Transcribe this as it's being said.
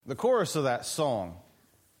The chorus of that song,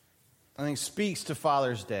 I think, speaks to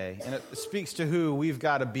Father's Day, and it speaks to who we've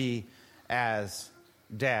got to be as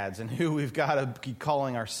dads and who we've got to be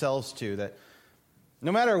calling ourselves to, that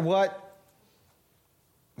no matter what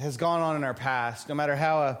has gone on in our past, no matter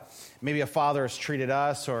how maybe a father has treated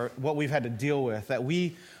us or what we've had to deal with, that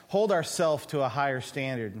we hold ourselves to a higher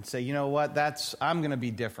standard and say, you know what, I'm going to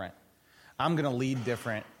be different. I'm going to lead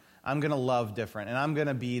different. I'm going to love different, and I'm going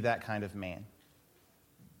to be that kind of man.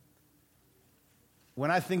 When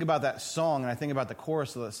I think about that song and I think about the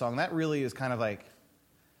chorus of that song, that really is kind of like,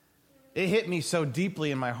 it hit me so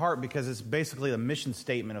deeply in my heart because it's basically the mission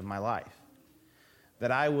statement of my life. That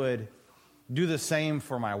I would do the same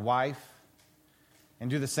for my wife and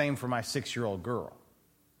do the same for my 6-year-old girl.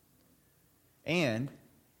 And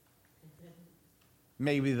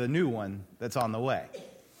maybe the new one that's on the way.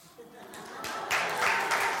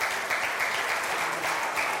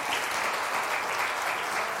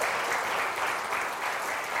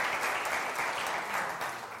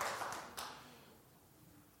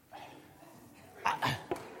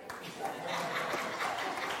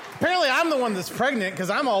 Apparently, I'm the one that's pregnant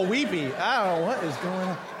because I'm all weepy. I don't know what is going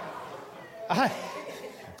on.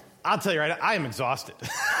 I'll tell you right now, I am exhausted.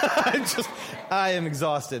 I am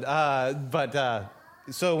exhausted.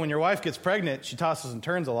 So when your wife gets pregnant, she tosses and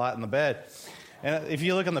turns a lot in the bed. And if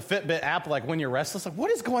you look on the Fitbit app, like when you're restless, like,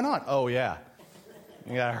 what is going on? Oh, yeah.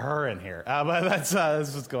 You got her in here. But that's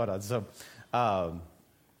what's going on. So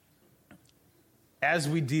as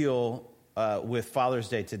we deal with Father's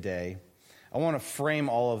Day today, I want to frame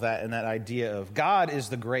all of that in that idea of God is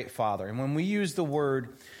the great Father. And when we use the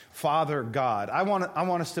word Father God, I want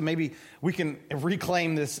us to maybe we can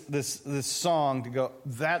reclaim this song to go,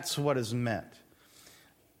 that's what is meant.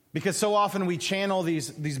 Because so often we channel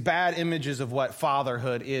these bad images of what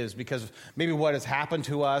fatherhood is because of maybe what has happened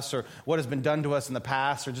to us or what has been done to us in the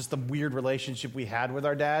past or just the weird relationship we had with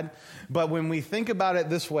our dad. But when we think about it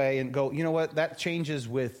this way and go, you know what, that changes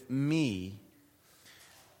with me.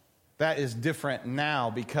 That is different now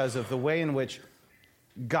because of the way in which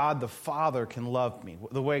God the Father can love me.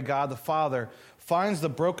 The way God the Father finds the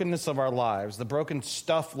brokenness of our lives, the broken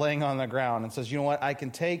stuff laying on the ground and says, you know what, I can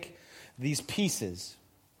take these pieces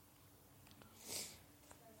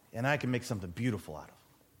and I can make something beautiful out of them.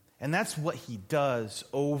 And that's what he does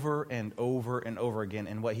over and over and over again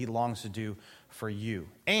and what he longs to do for you.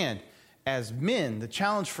 And as men, the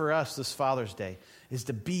challenge for us this Father's Day is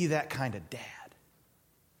to be that kind of dad.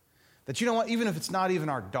 That, you know what, even if it's not even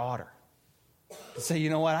our daughter, to say, you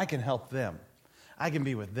know what, I can help them. I can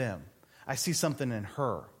be with them. I see something in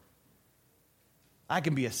her. I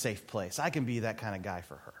can be a safe place. I can be that kind of guy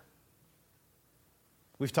for her.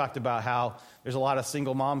 We've talked about how there's a lot of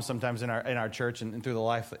single moms sometimes in our church and through the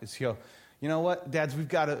life. It's, you know what, dads, we've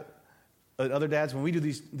got to, other dads, when we do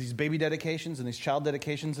these baby dedications and these child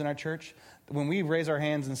dedications in our church, when we raise our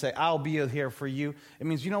hands and say, I'll be here for you, it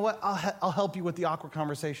means, you know what, I'll help you with the awkward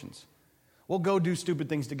conversations. We'll go do stupid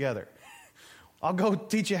things together. I'll go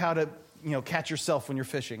teach you how to, catch yourself when you're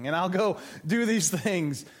fishing. And I'll go do these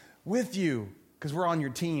things with you because we're on your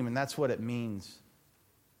team, and that's what it means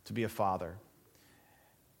to be a father.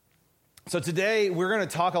 So today, we're going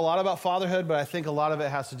to talk a lot about fatherhood, but I think a lot of it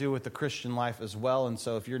has to do with the Christian life as well. And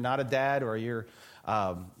so if you're not a dad or you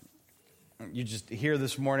just here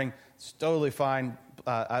this morning, it's totally fine.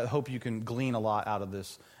 I hope you can glean a lot out of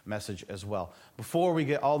this message as well. Before we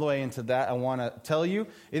get all the way into that, I want to tell you,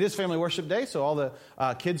 it is Family Worship Day, so all the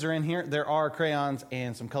kids are in here. There are crayons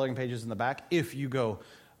and some coloring pages in the back. If you go,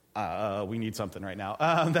 we need something right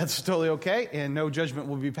now, that's totally okay, and no judgment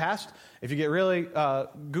will be passed. If you get really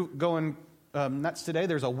going nuts today,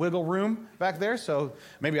 there's a wiggle room back there, so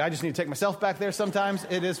maybe I just need to take myself back there sometimes.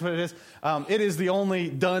 It is what it is. It is the only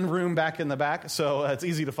done room back in the back, so it's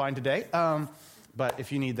easy to find today. But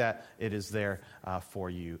if you need that, it is there for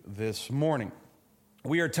you this morning.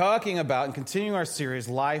 We are talking about and continuing our series,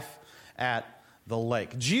 Life at the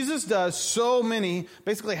Lake. Jesus does so many,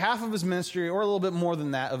 basically half of his ministry, or a little bit more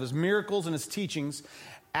than that, of his miracles and his teachings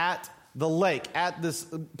at the lake, at this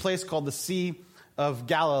place called the Sea of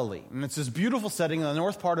Galilee. And it's this beautiful setting in the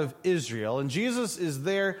north part of Israel, and Jesus is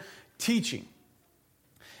there teaching.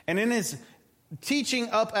 And in his teaching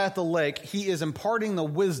up at the lake, he is imparting the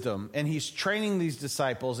wisdom, and he's training these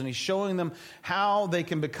disciples, and he's showing them how they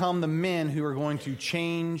can become the men who are going to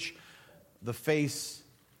change the face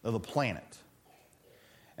of the planet.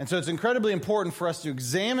 And so it's incredibly important for us to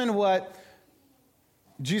examine what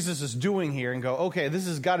Jesus is doing here and go, okay, this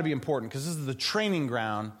has got to be important because this is the training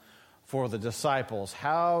ground for the disciples.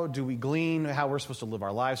 How do we glean how we're supposed to live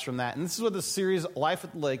our lives from that? And this is what the series Life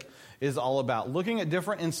at the Lake is all about looking at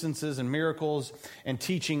different instances and miracles and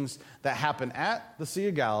teachings that happen at the Sea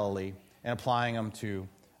of Galilee and applying them to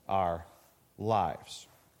our lives.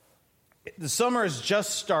 The summer has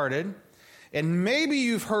just started, and maybe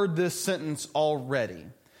you've heard this sentence already.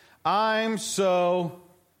 I'm so...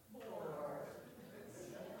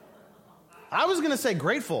 I was going to say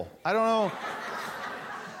grateful. I don't know.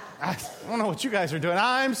 I don't know what you guys are doing.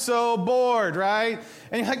 I'm so bored, right?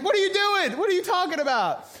 And you're like, what are you doing? What are you talking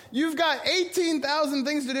about? You've got 18,000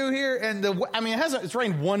 things to do here. And it's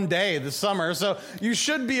rained one day this summer, so you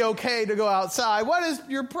should be okay to go outside. What is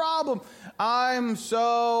your problem? I'm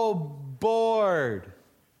so bored.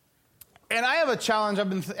 And I have a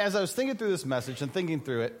challenge. As I was thinking through this message and thinking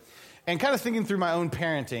through it, and kind of thinking through my own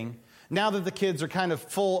parenting, now that the kids are kind of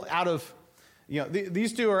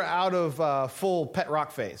these two are out of full pet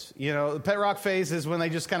rock phase. The pet rock phase is when they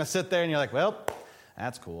just kind of sit there and you're like, well,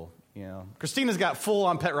 that's cool. Christina's got full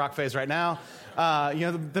on pet rock phase right now.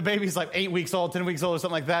 The baby's like 8 weeks old, 10 weeks old or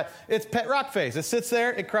something like that. It's pet rock phase. It sits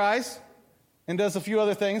there, it cries, and does a few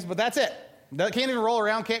other things, but that's it. Can't even roll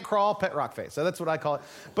around, can't crawl, pet rock phase. So that's what I call it.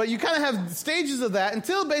 But you kind of have stages of that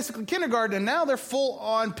until basically kindergarten, and now they're full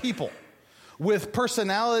on people with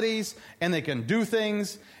personalities, and they can do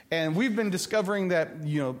things. And we've been discovering that,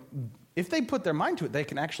 if they put their mind to it, they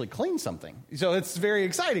can actually clean something. So it's very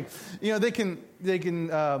exciting. They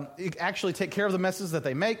can actually take care of the messes that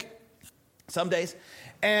they make some days.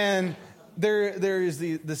 And there is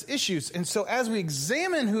this issues. And so as we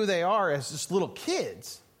examine who they are as just little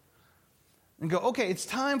kids and go, okay, it's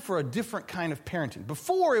time for a different kind of parenting.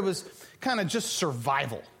 Before it was kind of just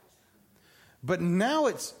survival. But now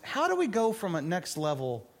it's, how do we go from a next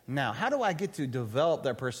level now? How do I get to develop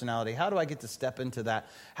their personality? How do I get to step into that?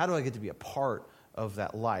 How do I get to be a part of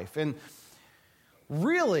that life? And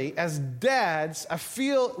really, as dads, I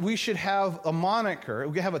feel we should have a moniker,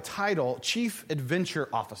 we have a title, Chief Adventure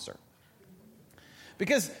Officer.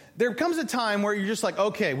 Because there comes a time where you're just like,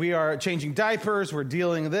 okay, we are changing diapers, we're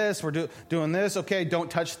dealing with this, we're doing this, okay, don't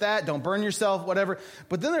touch that, don't burn yourself, whatever.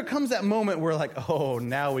 But then there comes that moment where like, oh,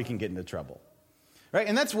 now we can get into trouble. Right?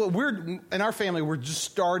 And that's what in our family, we're just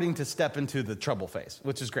starting to step into the trouble phase,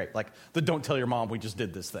 which is great. Like the don't tell your mom, we just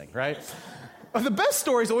did this thing, right? The best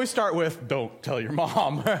stories always start with, don't tell your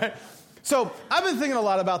mom, right? So I've been thinking a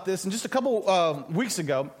lot about this, and just a couple weeks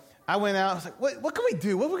ago, I went out, I was like, what can we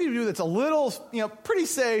do? What can we do that's a little, pretty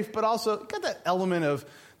safe, but also got that element of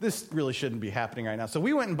this really shouldn't be happening right now. So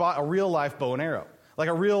we went and bought a real-life bow and arrow, like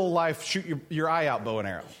a real-life shoot your eye out bow and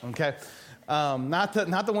arrow, okay? Not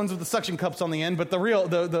the ones with the suction cups on the end, but the real,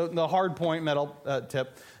 the hard point metal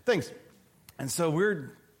tip things. And so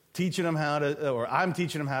we're teaching them I'm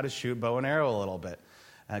teaching them how to shoot bow and arrow a little bit.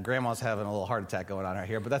 Grandma's having a little heart attack going on right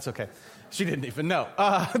here, but that's okay. She didn't even know.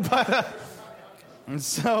 And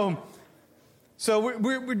so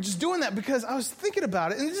we're just doing that because I was thinking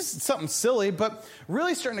about it, and it's just something silly, but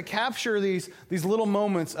really starting to capture these little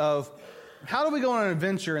moments of how do we go on an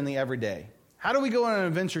adventure in the everyday? How do we go on an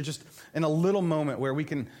adventure just in a little moment where we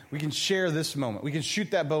can share this moment? We can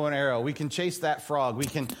shoot that bow and arrow. We can chase that frog. We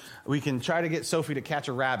can try to get Sophie to catch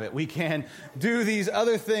a rabbit. We can do these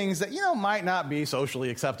other things that, might not be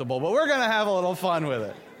socially acceptable, but we're going to have a little fun with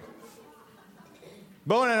it.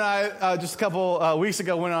 Bowen and I, just a couple weeks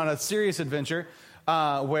ago, went on a serious adventure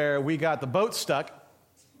where we got the boat stuck.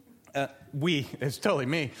 It's totally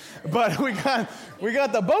me. But we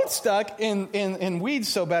got the boat stuck in weeds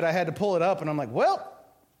so bad I had to pull it up. And I'm like, well,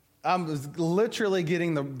 I'm literally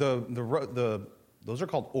getting those are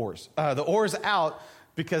called oars. The oars out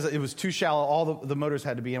because it was too shallow. All the motors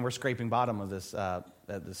had to be in. We're scraping bottom of this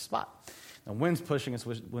spot. The wind's pushing us.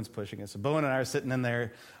 So Bowen and I are sitting in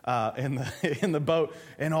there in the boat,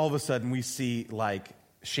 and all of a sudden we see like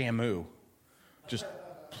Shamu just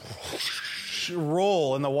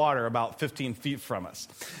roll in the water about 15 feet from us.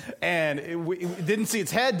 And we didn't see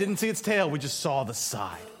its head, didn't see its tail. We just saw the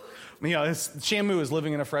side. Shamu is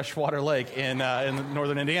living in a freshwater lake in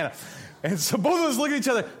northern Indiana. And so both of us look at each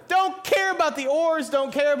other, don't care about the oars,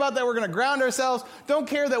 don't care about that we're going to ground ourselves, don't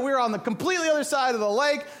care that we're on the completely other side of the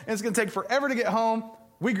lake, and it's going to take forever to get home.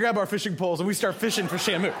 We grab our fishing poles and we start fishing for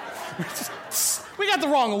Shamu. We got the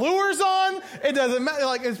wrong lures on. It doesn't matter.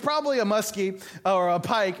 Like, it's probably a muskie or a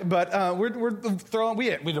pike, but we're throwing.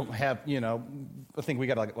 We don't have, I think we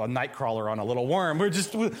got like a night crawler on a little worm.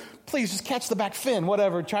 Please just catch the back fin,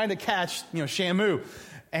 whatever, trying to catch, Shamu.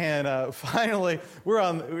 And finally,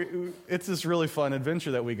 it's this really fun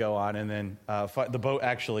adventure that we go on. And then the boat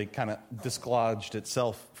actually kind of dislodged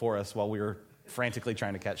itself for us while we were frantically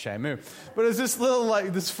trying to catch Shamu. But it's this little,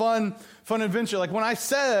 this fun adventure. Like when I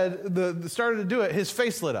said, started to do it, his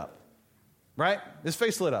face lit up. right? His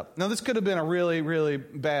face lit up. Now, this could have been a really, really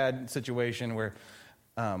bad situation where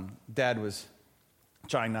Dad was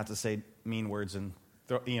trying not to say mean words and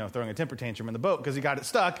throwing a temper tantrum in the boat because he got it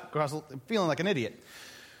stuck, feeling like an idiot.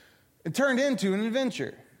 It turned into an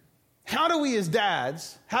adventure. How do we as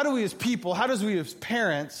dads, how do we as people, how do we as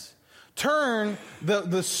parents turn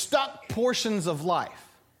the stuck portions of life,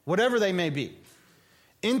 whatever they may be,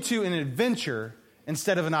 into an adventure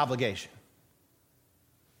instead of an obligation?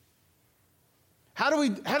 How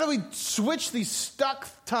do we switch these stuck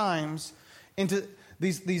times into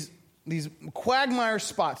these quagmire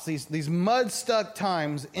spots, these mud-stuck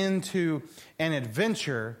times into an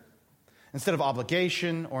adventure instead of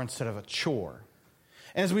obligation or instead of a chore?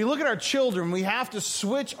 And as we look at our children, we have to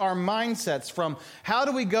switch our mindsets from how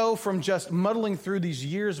do we go from just muddling through these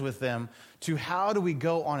years with them to how do we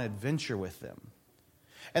go on adventure with them?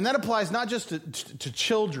 And that applies not just to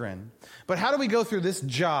children, but how do we go through this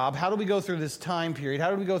job? How do we go through this time period? How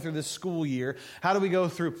do we go through this school year? How do we go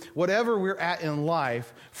through whatever we're at in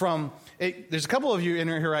life there's a couple of you in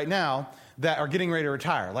here right now that are getting ready to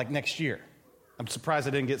retire, like next year. I'm surprised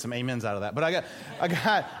I didn't get some amens out of that. But I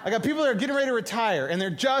got people that are getting ready to retire, and they're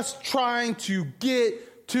just trying to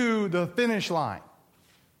get to the finish line.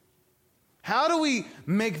 How do we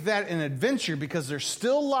make that an adventure? Because there's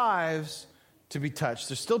still lives to be touched.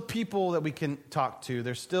 There's still people that we can talk to.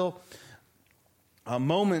 There's still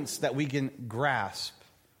moments that we can grasp,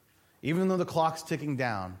 even though the clock's ticking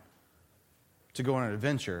down, to go on an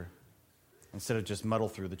adventure instead of just muddle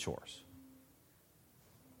through the chores.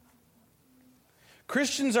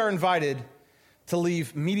 Christians are invited to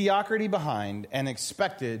leave mediocrity behind and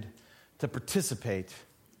expected to participate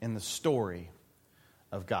in the story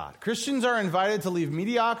of God. Christians are invited to leave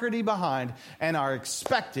mediocrity behind and are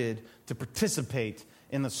expected to participate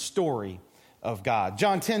in the story of God.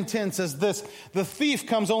 John 10:10 says this, "The thief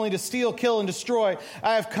comes only to steal, kill, and destroy.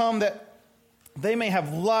 I have come that they may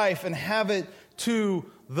have life and have it to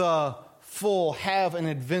the full." Have an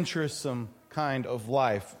adventuresome kind of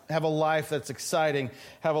life. Have a life that's exciting.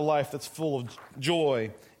 Have a life that's full of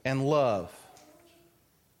joy and love.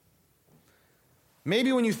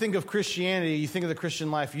 Maybe when you think of Christianity, you think of the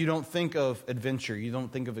Christian life, you don't think of adventure. You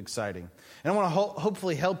don't think of exciting. And I want to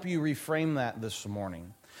hopefully help you reframe that this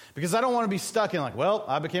morning. Because I don't want to be stuck in well,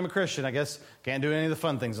 I became a Christian. I guess can't do any of the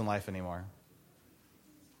fun things in life anymore.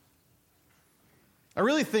 I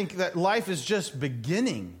really think that life is just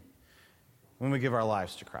beginning when we give our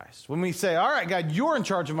lives to Christ. When we say, all right, God, you're in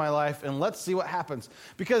charge of my life, and let's see what happens.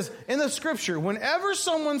 Because in the Scripture, whenever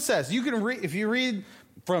someone says, you can read, if you read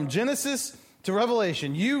from Genesis to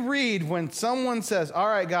Revelation, you read when someone says, all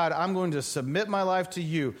right, God, I'm going to submit my life to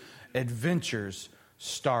you, adventures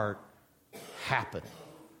start happening.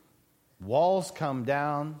 Walls come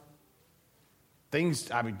down.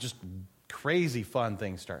 Just crazy fun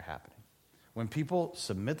things start happening. When people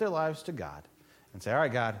submit their lives to God and say, all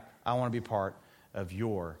right, God, I want to be part of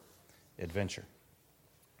your adventure.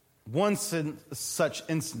 One such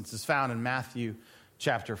instance is found in Matthew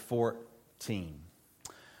chapter 14.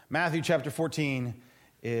 Matthew chapter 14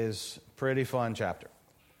 is a pretty fun chapter.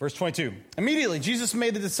 Verse 22. Immediately, Jesus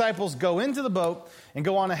made the disciples go into the boat and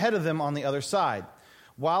go on ahead of them on the other side,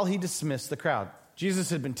 while he dismissed the crowd.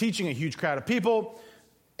 Jesus had been teaching a huge crowd of people,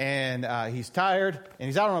 and he's tired, and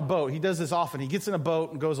he's out on a boat. He does this often. He gets in a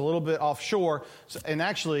boat and goes a little bit offshore. And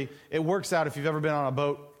actually, it works out if you've ever been on a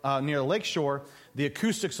boat near the lake shore, the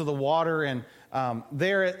acoustics of the water. And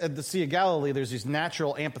there at the Sea of Galilee, there's these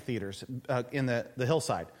natural amphitheaters in the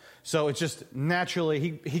hillside. So it's just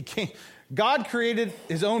naturally, God created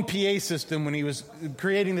his own PA system when he was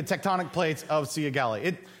creating the tectonic plates of Sea of Galilee.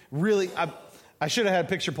 It really... I should have had a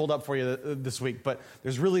picture pulled up for you this week, but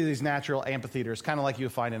there's really these natural amphitheaters, kind of like you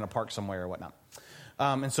would find in a park somewhere or whatnot.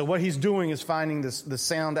 And so what he's doing is finding this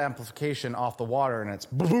sound amplification off the water, and it's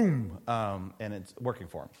boom, and it's working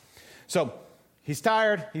for him. So he's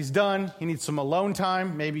tired, he's done, he needs some alone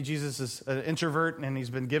time. Maybe Jesus is an introvert, and he's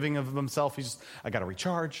been giving of himself. I got to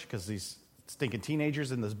recharge because these stinking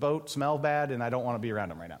teenagers in this boat smell bad, and I don't want to be around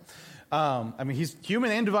them right now. He's human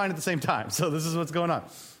and divine at the same time, so this is what's going on.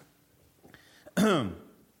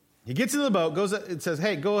 He gets into the boat, it says,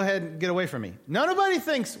 hey, go ahead and get away from me. Nobody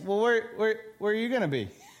thinks, well, where are you going to be?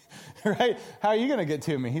 Right? How are you going to get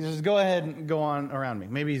to me? He says, go ahead and go on around me.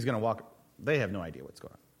 Maybe he's going to walk. They have no idea what's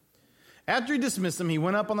going on. After he dismissed them, he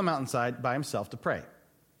went up on the mountainside by himself to pray.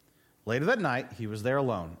 Later that night, he was there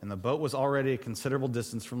alone, and the boat was already a considerable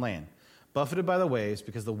distance from land, buffeted by the waves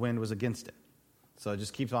because the wind was against it. So it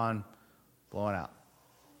just keeps on blowing out.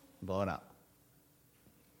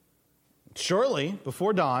 Shortly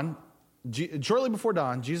before dawn,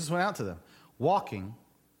 Jesus went out to them, walking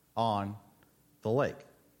on the lake.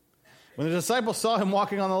 When the disciples saw him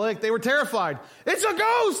walking on the lake, they were terrified. "It's a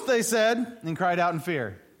ghost," they said, and cried out in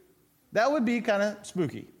fear. That would be kind of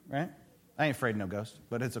spooky, right? I ain't afraid of no ghost,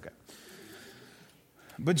 but it's okay.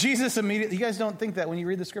 But Jesus immediately, you guys don't think that when you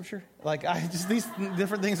read the scripture? Like, these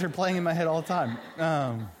different things are playing in my head all the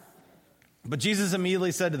time. But Jesus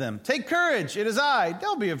immediately said to them, "Take courage, it is I,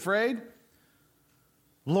 don't be afraid."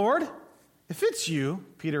 "Lord, if it's you,"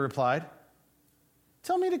 Peter replied,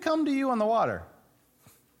 "tell me to come to you on the water."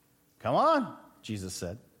 "Come on," Jesus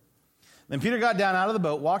said. Then Peter got down out of the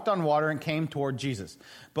boat, walked on water, and came toward Jesus.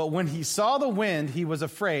 But when he saw the wind, he was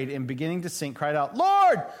afraid, and beginning to sink, cried out,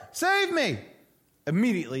 "Lord, save me!"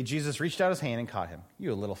 Immediately, Jesus reached out his hand and caught him.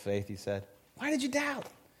 "You of little faith," he said, "why did you doubt?"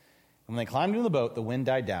 And when they climbed into the boat, the wind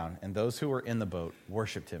died down, and those who were in the boat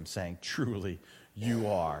worshipped him, saying, "Truly, you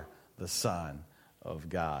are the Son of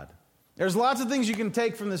God." There's lots of things you can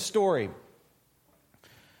take from this story.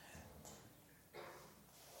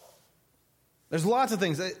 There's lots of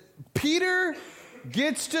things. Peter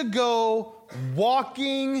gets to go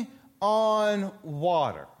walking on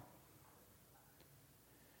water.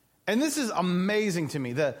 And this is amazing to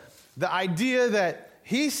me. The idea that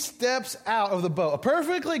he steps out of the boat, a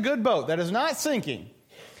perfectly good boat that is not sinking,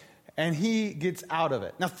 and he gets out of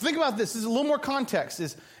it. Now think about this. This is a little more context.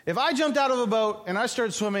 Is if I jumped out of a boat and I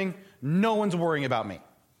started swimming, no one's worrying about me.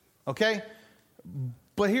 Okay?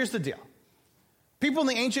 But here's the deal. People in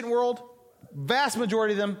the ancient world, vast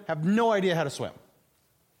majority of them have no idea how to swim.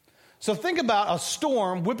 So think about a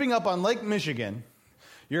storm whipping up on Lake Michigan.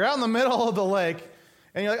 You're out in the middle of the lake,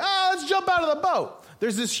 and you're like, "Oh, let's jump out of the boat."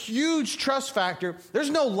 There's this huge trust factor. There's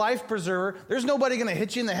no life preserver. There's nobody going to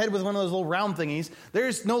hit you in the head with one of those little round thingies.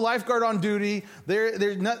 There's no lifeguard on duty.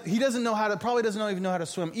 He doesn't know probably doesn't even know how to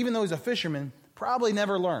swim. Even though he's a fisherman, probably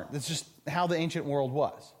never learned. That's just how the ancient world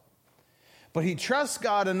was. But he trusts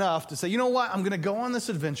God enough to say, "You know what? I'm going to go on this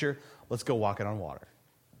adventure. Let's go walking on water."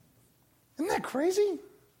 Isn't that crazy?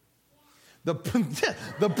 The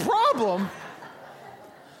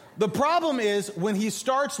problem is when he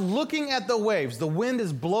starts looking at the waves, the wind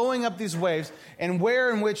is blowing up these waves, and where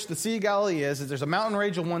in which the Sea of Galilee is there's a mountain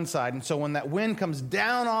range on one side, and so when that wind comes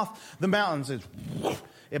down off the mountains,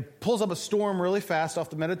 it pulls up a storm really fast off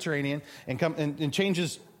the Mediterranean and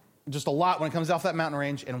changes just a lot when it comes off that mountain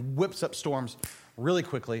range and whips up storms really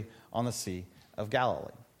quickly on the Sea of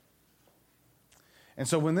Galilee. And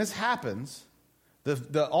so when this happens,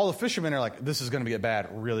 all the fishermen are like, "This is going to get bad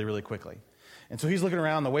really, really quickly." And so he's looking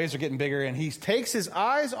around, the waves are getting bigger, and he takes his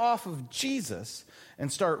eyes off of Jesus and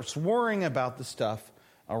starts worrying about the stuff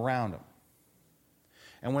around him.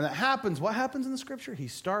 And when that happens, what happens in the scripture? He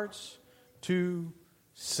starts to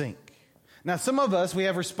sink. Now, some of us, we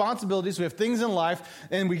have responsibilities, we have things in life,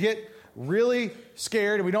 and we get really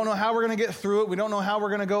scared, and we don't know how we're going to get through it. We don't know how we're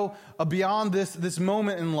going to go beyond this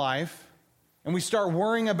moment in life. And we start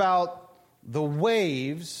worrying about the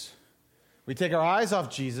waves. We take our eyes off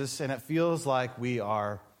Jesus, and it feels like we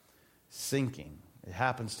are sinking. It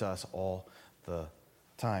happens to us all the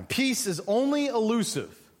time. Peace is only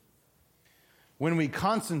elusive when we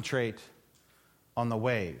concentrate on the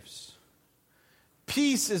waves.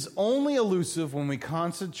 Peace is only elusive when we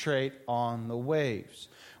concentrate on the waves.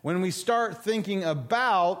 When we start thinking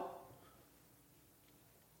about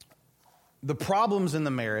the problems in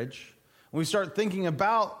the marriage, when we start thinking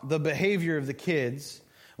about the behavior of the kids,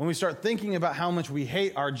 when we start thinking about how much we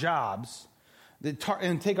hate our jobs,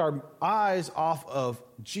 and take our eyes off of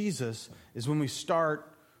Jesus, is when we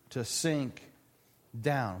start to sink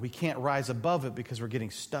down. We can't rise above it because we're getting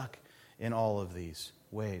stuck in all of these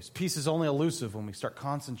waves. Peace is only elusive when we start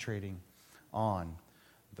concentrating on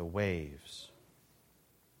the waves.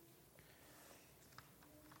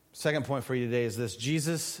 Second point for you today is this: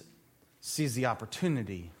 Jesus sees the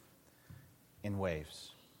opportunity in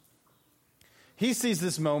waves. He sees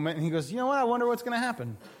this moment and he goes, "You know what? I wonder what's going to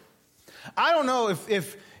happen." I don't know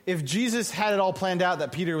if Jesus had it all planned out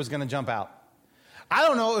that Peter was going to jump out. I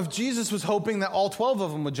don't know if Jesus was hoping that all 12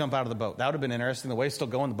 of them would jump out of the boat. That would have been interesting. The wave's still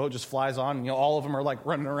going. The boat just flies on. And, all of them are like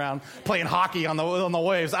running around playing hockey on the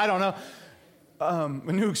waves. I don't know.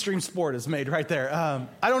 A new extreme sport is made right there.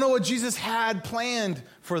 I don't know what Jesus had planned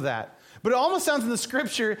for that. But it almost sounds in the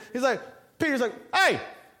scripture, Peter's like, "Hey,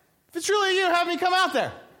 if it's really you, have me come out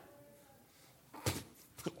there."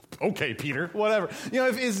 Okay, Peter, whatever.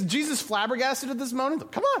 Is Jesus flabbergasted at this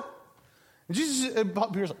moment? Come on. And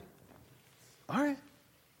Peter's like, "All right."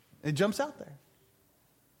 And he jumps out there.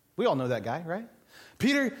 We all know that guy, right?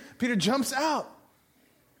 Peter jumps out.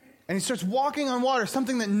 And he starts walking on water,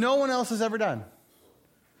 something that no one else has ever done.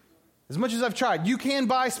 As much as I've tried. You can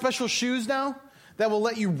buy special shoes now that will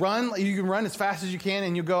let you run. You can run as fast as you can,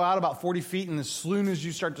 and you go out about 40 feet, and as soon as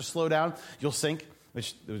you start to slow down, you'll sink,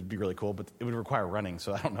 which would be really cool, but it would require running,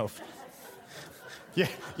 so I don't know if...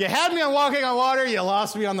 You had me on walking on water, you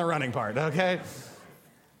lost me on the running part, okay?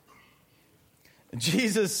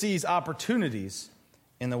 Jesus sees opportunities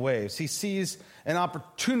in the waves. He sees an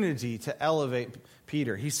opportunity to elevate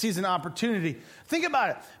Peter. He sees an opportunity. Think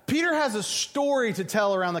about it. Peter has a story to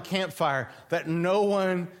tell around the campfire that no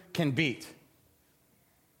one can beat.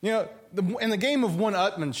 You know, in the game of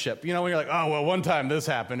one-upmanship, you know, when you're like, oh, well, one time this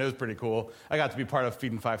happened. It was pretty cool. I got to be part of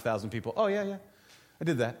feeding 5,000 people. Oh, yeah. I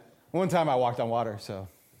did that. One time I walked on water, so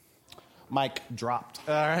mic dropped.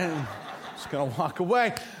 All right. Just going to walk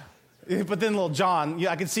away. But then little John,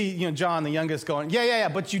 I could see, John, the youngest, going, yeah,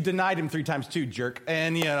 but you denied him 3 times too, jerk.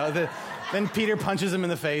 And, then Peter punches him in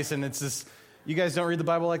the face, and it's this, you guys don't read the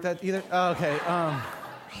Bible like that either? Oh, okay. Man.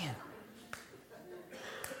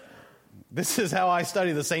 This is how I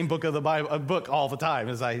study the same book of the Bible, book all the time,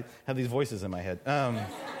 as I have these voices in my head.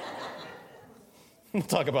 We'll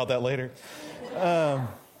talk about that later.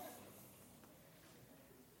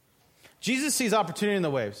 Jesus sees opportunity in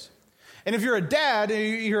the waves. And if you're a dad,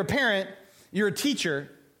 you're a parent, you're a teacher,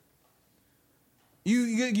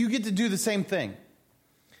 you get to do the same thing.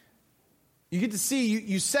 You get to see,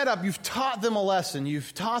 you set up, you've taught them a lesson,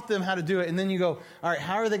 you've taught them how to do it, and then you go, all right,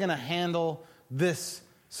 how are they going to handle this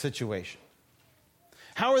situation?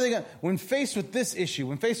 How are they going to, when faced with this issue,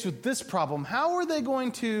 when faced with this problem, how are they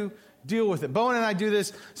going to deal with it? Bowen and I do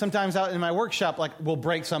this sometimes out in my workshop, like we'll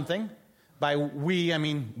break something. By we, I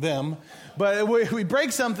mean them. But we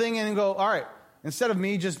break something and go, all right, instead of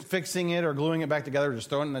me just fixing it or gluing it back together or just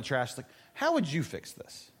throwing it in the trash, like, how would you fix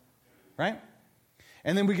this? Right?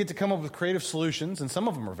 And then we get to come up with creative solutions, and some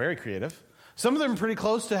of them are very creative. Some of them are pretty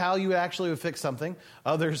close to how you actually would fix something.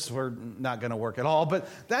 Others were not going to work at all. But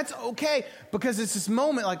that's okay, because it's this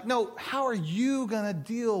moment like, no, how are you going to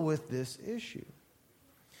deal with this issue?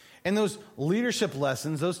 And those leadership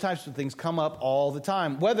lessons, those types of things come up all the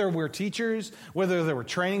time, whether we're teachers, whether we're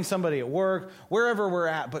training somebody at work, wherever we're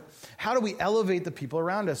at. But how do we elevate the people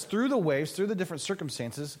around us? Through the waves, through the different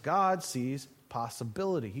circumstances, God sees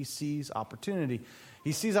possibility. He sees opportunity.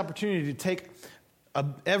 He sees opportunity to take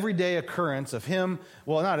an everyday occurrence of him,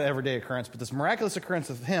 well, not an everyday occurrence, but this miraculous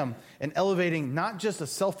occurrence of him, and elevating not just a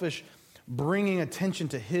selfish bringing attention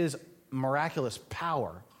to his miraculous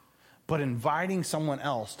power, but inviting someone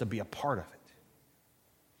else to be a part of it.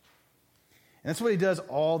 And that's what he does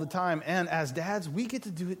all the time. And as dads, we get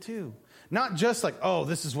to do it too. Not just like, oh,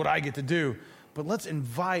 this is what I get to do, but let's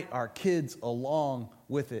invite our kids along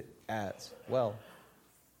with it as well.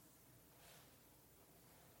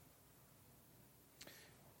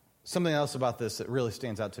 Something else about this that really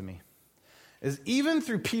stands out to me is even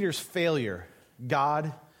through Peter's failure,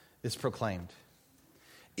 God is proclaimed.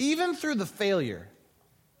 Even through the failure.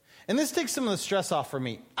 And this takes some of the stress off for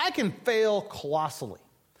me. I can fail colossally.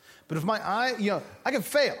 But if I can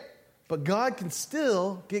fail, but God can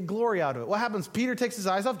still get glory out of it. What happens? Peter takes his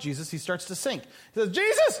eyes off Jesus. He starts to sink. He says,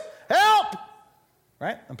 Jesus, help!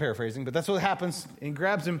 Right? I'm paraphrasing, but that's what happens. And he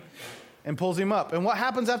grabs him and pulls him up. And what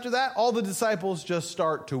happens after that? All the disciples just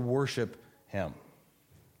start to worship him.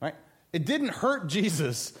 Right? It didn't hurt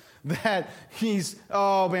Jesus that he's,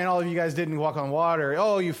 oh man, all of you guys didn't walk on water.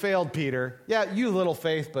 Oh, you failed, Peter. Yeah, you little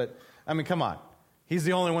faith, but I mean, come on. He's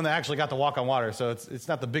the only one that actually got to walk on water, so it's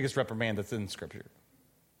not the biggest reprimand that's in Scripture.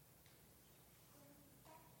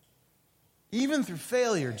 Even through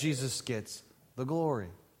failure, Jesus gets the glory.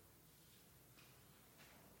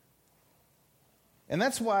 And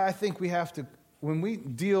that's why I think we have to, when we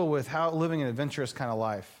deal with how living an adventurous kind of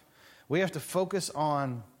life, we have to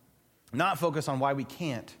not focus on why we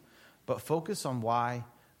can't, but focus on why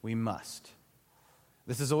we must.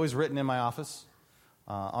 This is always written in my office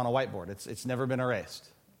on a whiteboard. It's never been erased.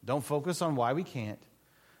 Don't focus on why we can't,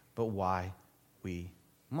 but why we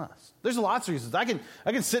must. There's lots of reasons. I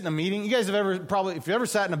can sit in a meeting. You guys have if you've ever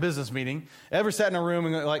sat in a business meeting, ever sat in a room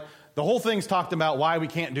and like the whole thing's talked about why we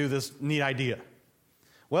can't do this neat idea.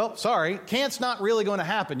 Well, sorry, can't's not really going to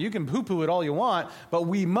happen. You can poo-poo it all you want, but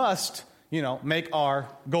we must make our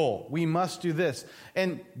goal. We must do this.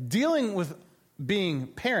 And dealing with being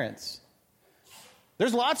parents,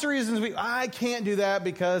 there's lots of reasons I can't do that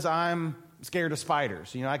because I'm scared of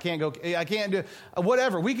spiders. I can't do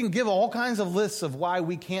whatever. We can give all kinds of lists of why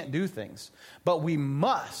we can't do things. But we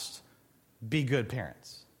must be good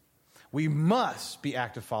parents. We must be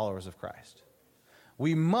active followers of Christ.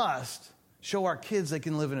 We must show our kids they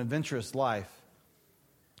can live an adventurous life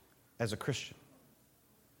as a Christian.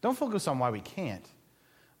 Don't focus on why we can't,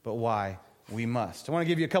 but why we must. I want to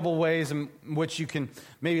give you a couple ways in which you can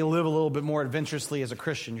maybe live a little bit more adventurously as a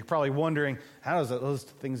Christian. You're probably wondering, how does those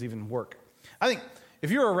things even work? I think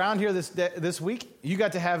if you were around here this week, you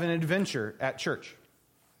got to have an adventure at church.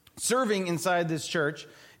 Serving inside this church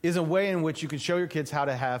is a way in which you can show your kids how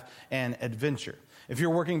to have an adventure. If you're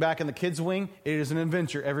working back in the kids' wing, it is an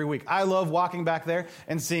adventure every week. I love walking back there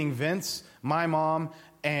and seeing Vince, my mom,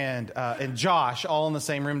 and Josh all in the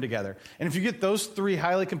same room together. And if you get those three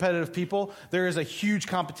highly competitive people, there is a huge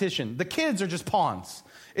competition. The kids are just pawns.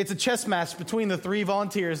 It's a chess match between the three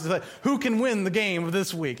volunteers. It's like, who can win the game of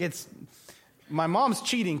this week? My mom's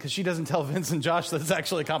cheating because she doesn't tell Vince and Josh that it's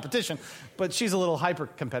actually a competition, but she's a little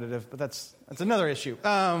hyper-competitive, but that's another issue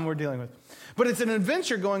we're dealing with. But it's an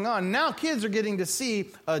adventure going on. Now kids are getting to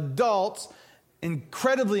see adults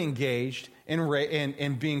incredibly engaged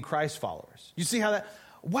in being Christ followers. You see how that,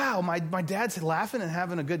 wow, my dad's laughing and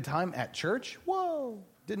having a good time at church? Whoa,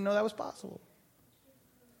 didn't know that was possible.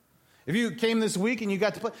 If you came this week and you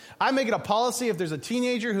got to play, I make it a policy if there's a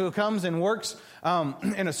teenager who comes and works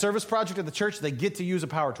in a service project at the church, they get to use a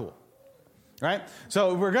power tool, right?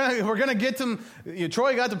 So we're gonna get them.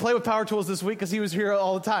 Troy got to play with power tools this week because he was here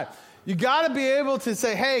all the time. You got to be able to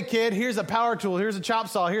say, hey, kid, here's a power tool, here's a chop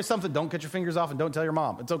saw, here's something. Don't cut your fingers off and don't tell your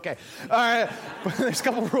mom. It's okay. All right, but there's a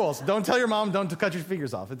couple rules. Don't tell your mom, don't cut your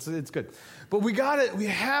fingers off. It's good. But we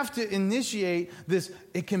have to initiate this.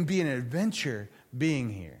 It can be an adventure being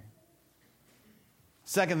here.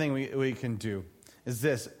 Second thing we can do is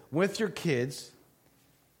this. With your kids,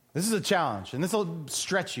 this is a challenge, and this will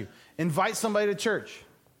stretch you. Invite somebody to church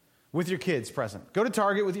with your kids present. Go to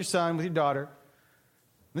Target with your son, with your daughter.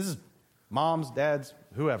 This is moms, dads,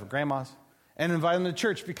 whoever, grandmas, and invite them to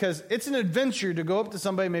church because it's an adventure to go up to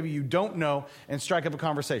somebody maybe you don't know and strike up a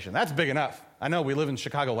conversation. That's big enough. I know we live in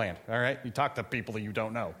Chicagoland, all right? You talk to people that you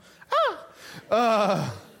don't know.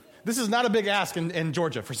 This is not a big ask in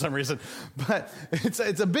Georgia for some reason, but it's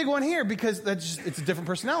a big one here because it's different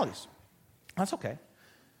personalities. That's okay.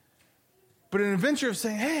 But an adventure of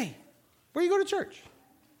saying, hey, where you go to church?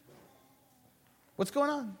 What's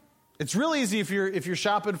going on? It's really easy if you're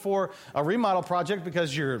shopping for a remodel project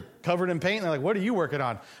because you're covered in paint and they're like, what are you working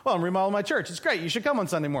on? Well, I'm remodeling my church. It's great. You should come on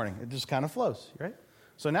Sunday morning. It just kind of flows, right?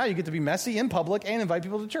 So now you get to be messy in public and invite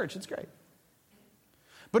people to church. It's great.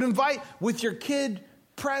 But invite with your kid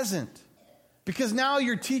present, because now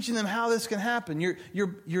you're teaching them how this can happen.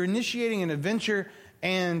 You're initiating an adventure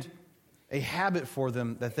and a habit for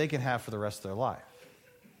them that they can have for the rest of their life.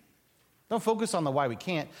 Don't focus on the why we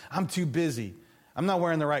can't. I'm too busy. I'm not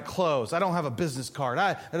wearing the right clothes. I don't have a business card.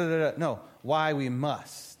 No, why we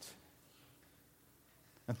must.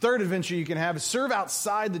 A third adventure you can have is serve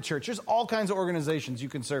outside the church. There's all kinds of organizations you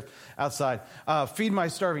can serve outside. Feed My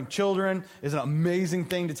Starving Children is an amazing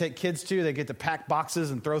thing to take kids to. They get to pack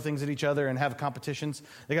boxes and throw things at each other and have competitions.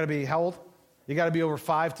 They got to be, how old? You got to be over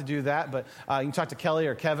 5 to do that. But you can talk to Kelly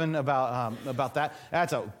or Kevin about that.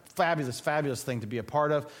 That's a fabulous thing to be a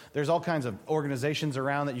part of. There's all kinds of organizations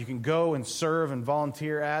around that you can go and serve and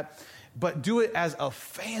volunteer at. But do it as a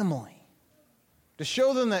family. To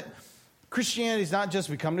show them that Christianity is not just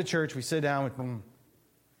we come to church, we sit down,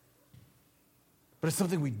 but it's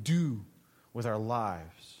something we do with our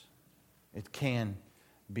lives. It can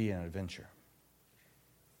be an adventure.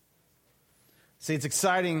 See, it's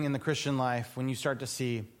exciting in the Christian life when you start to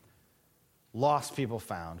see lost people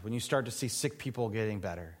found, when you start to see sick people getting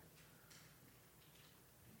better.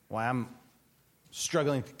 Why I'm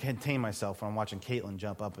struggling to contain myself when I'm watching Caitlin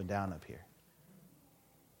jump up and down up here.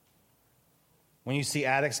 When you see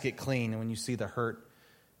addicts get clean and when you see the hurt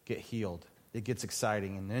get healed, it gets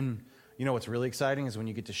exciting. And then, you know what's really exciting is when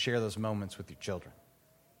you get to share those moments with your children.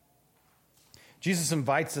 Jesus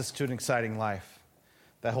invites us to an exciting life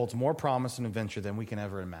that holds more promise and adventure than we can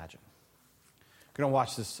ever imagine. We're going to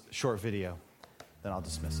watch this short video, then I'll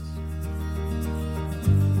dismiss us.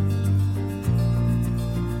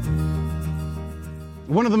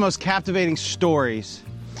 One of the most captivating stories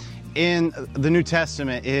in the New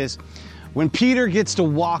Testament is when Peter gets to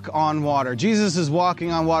walk on water. Jesus is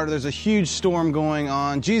walking on water. There's a huge storm going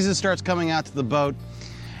on. Jesus starts coming out to the boat.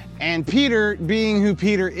 And Peter, being who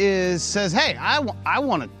Peter is, says, hey, I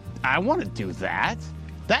want to do that.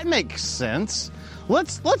 That makes sense.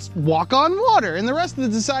 Let's walk on water. And the rest of the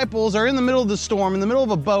disciples are in the middle of the storm, in the middle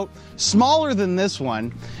of a boat smaller than this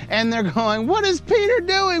one. And they're going, what is Peter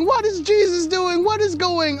doing? What is Jesus doing? What is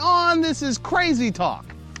going on? This is crazy talk.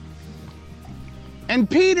 And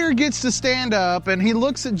Peter gets to stand up and he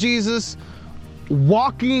looks at Jesus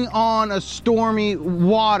walking on a stormy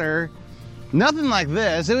water. Nothing like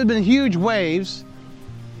this. It would have been huge waves.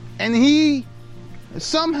 And he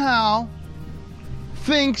somehow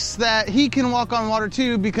thinks that he can walk on water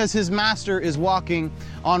too because his master is walking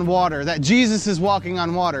on water, that Jesus is walking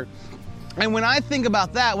on water. And when I think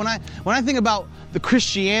about that, when I think about the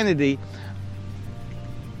Christianity,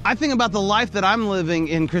 I think about the life that I'm living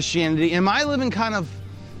in Christianity. Am I living kind of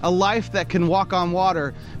a life that can walk on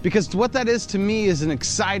water? Because what that is to me is an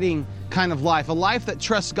exciting kind of life, a life that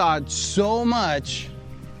trusts God so much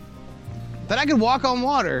that I could walk on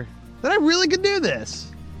water, that I really could do this.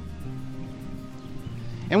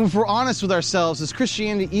 And if we're honest with ourselves, is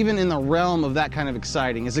Christianity even in the realm of that kind of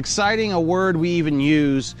exciting? Is exciting a word we even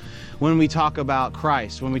use when we talk about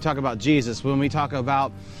Christ, when we talk about Jesus, when we talk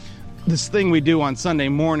about this thing we do on Sunday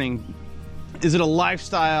morning? Is it a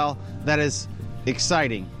lifestyle that is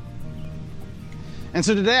exciting? And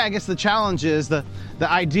so today, I guess the challenge is, the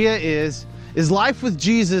idea is life with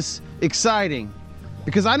Jesus exciting?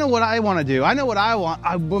 Because I know what I want to do. I know what I want,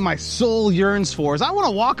 what my soul yearns for is I want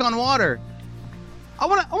to walk on water. I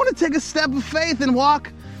want to take a step of faith and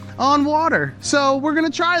walk on water. So we're going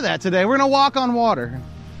to try that today. We're going to walk on water.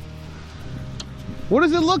 What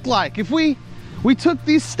does it look like if we took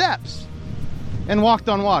these steps and walked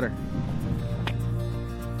on water?